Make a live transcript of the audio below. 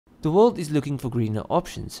The world is looking for greener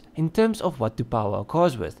options in terms of what to power our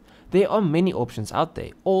cars with. There are many options out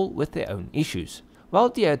there, all with their own issues.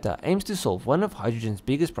 While Toyota aims to solve one of hydrogen's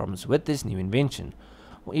biggest problems with this new invention,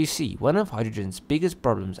 you see, one of hydrogen's biggest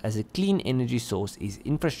problems as a clean energy source is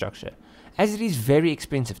infrastructure, as it is very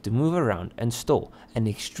expensive to move around and store an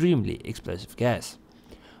extremely explosive gas.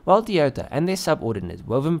 While Toyota and their subordinate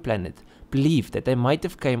Woven Planet believe that they might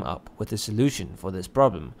have come up with a solution for this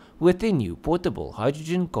problem with their new portable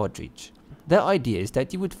hydrogen cartridge. The idea is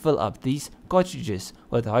that you would fill up these cartridges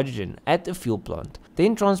with hydrogen at a fuel plant,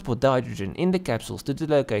 then transport the hydrogen in the capsules to the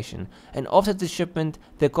location, and after the shipment,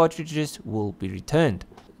 the cartridges will be returned.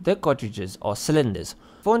 The cartridges are cylinders,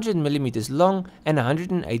 400mm long and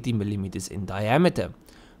 180mm in diameter,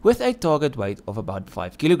 with a target weight of about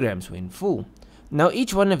 5 kg when full. Now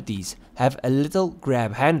each one of these have a little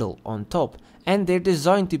grab handle on top, and they're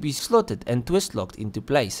designed to be slotted and twist locked into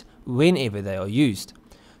place whenever they are used.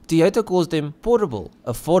 Toyota calls them portable,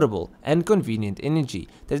 affordable and convenient energy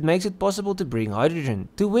that makes it possible to bring hydrogen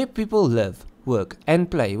to where people live, work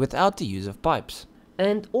and play without the use of pipes.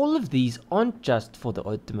 And all of these aren't just for the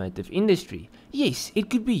automotive industry. Yes, it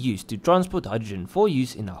could be used to transport hydrogen for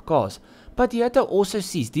use in our cars, but Toyota also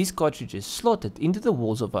sees these cartridges slotted into the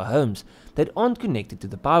walls of our homes that aren't connected to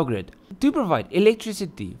the power grid to provide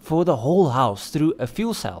electricity for the whole house through a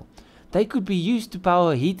fuel cell. They could be used to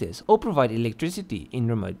power heaters or provide electricity in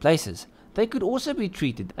remote places. They could also be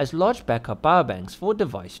treated as large backup power banks for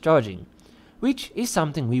device charging, which is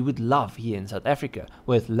something we would love here in South Africa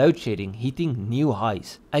with load shedding hitting new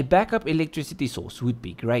highs. A backup electricity source would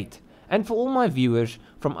be great. And for all my viewers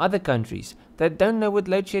from other countries that don't know what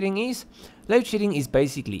load shedding is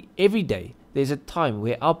basically every day there's a time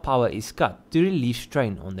where our power is cut to relieve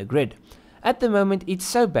strain on the grid. At the moment it's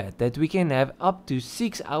so bad that we can have up to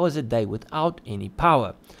 6 hours a day without any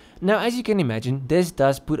power. Now as you can imagine, this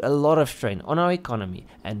does put a lot of strain on our economy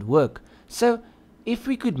and work. So if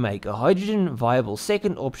we could make a hydrogen viable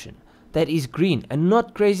second option that is green and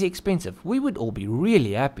not crazy expensive, we would all be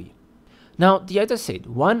really happy. Now Toyota said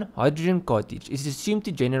one hydrogen cartridge is assumed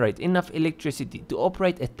to generate enough electricity to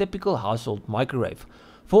operate a typical household microwave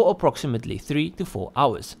for approximately 3 to 4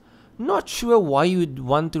 hours. Not sure why you would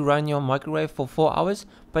want to run your microwave for 4 hours,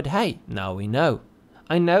 but hey, now we know.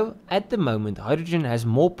 I know at the moment hydrogen has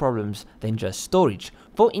more problems than just storage.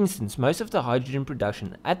 For instance, most of the hydrogen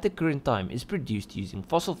production at the current time is produced using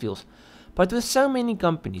fossil fuels. But with so many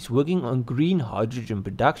companies working on green hydrogen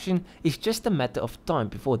production, it's just a matter of time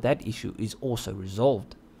before that issue is also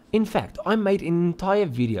resolved. In fact, I made an entire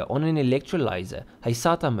video on an electrolyzer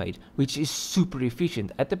Hysata made, which is super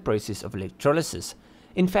efficient at the process of electrolysis.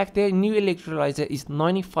 In fact, their new electrolyzer is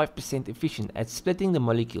 95% efficient at splitting the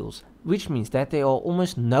molecules, which means that there are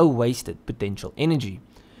almost no wasted potential energy.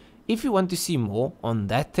 If you want to see more on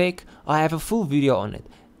that tech, I have a full video on it,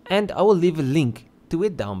 and I will leave a link to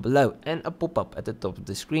it down below and a pop-up at the top of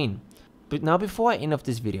the screen. But now before I end off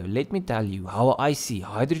this video, let me tell you how I see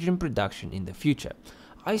hydrogen production in the future.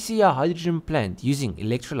 I see a hydrogen plant using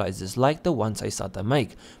electrolyzers like the ones Hysata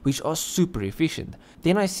make, which are super efficient.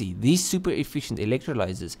 Then I see these super efficient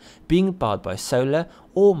electrolyzers being powered by solar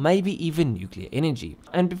or maybe even nuclear energy.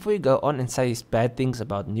 And before you go on and say bad things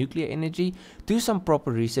about nuclear energy, do some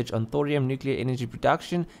proper research on thorium nuclear energy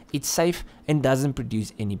production. It's safe and doesn't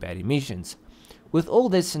produce any bad emissions. With all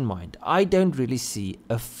this in mind, I don't really see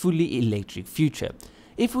a fully electric future.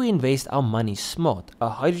 If we invest our money smart, a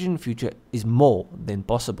hydrogen future is more than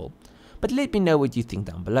possible. But let me know what you think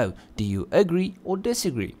down below. Do you agree or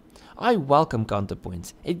disagree? I welcome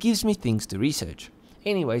counterpoints. It gives me things to research.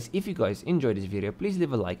 Anyways, if you guys enjoyed this video, please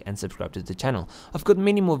leave a like and subscribe to the channel. I've got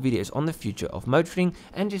many more videos on the future of motoring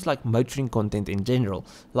and just like motoring content in general.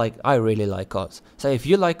 Like, I really like cars. So if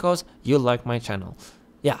you like cars, you'll like my channel.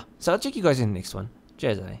 Yeah, so I'll check you guys in the next one.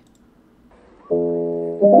 Cheers, eh?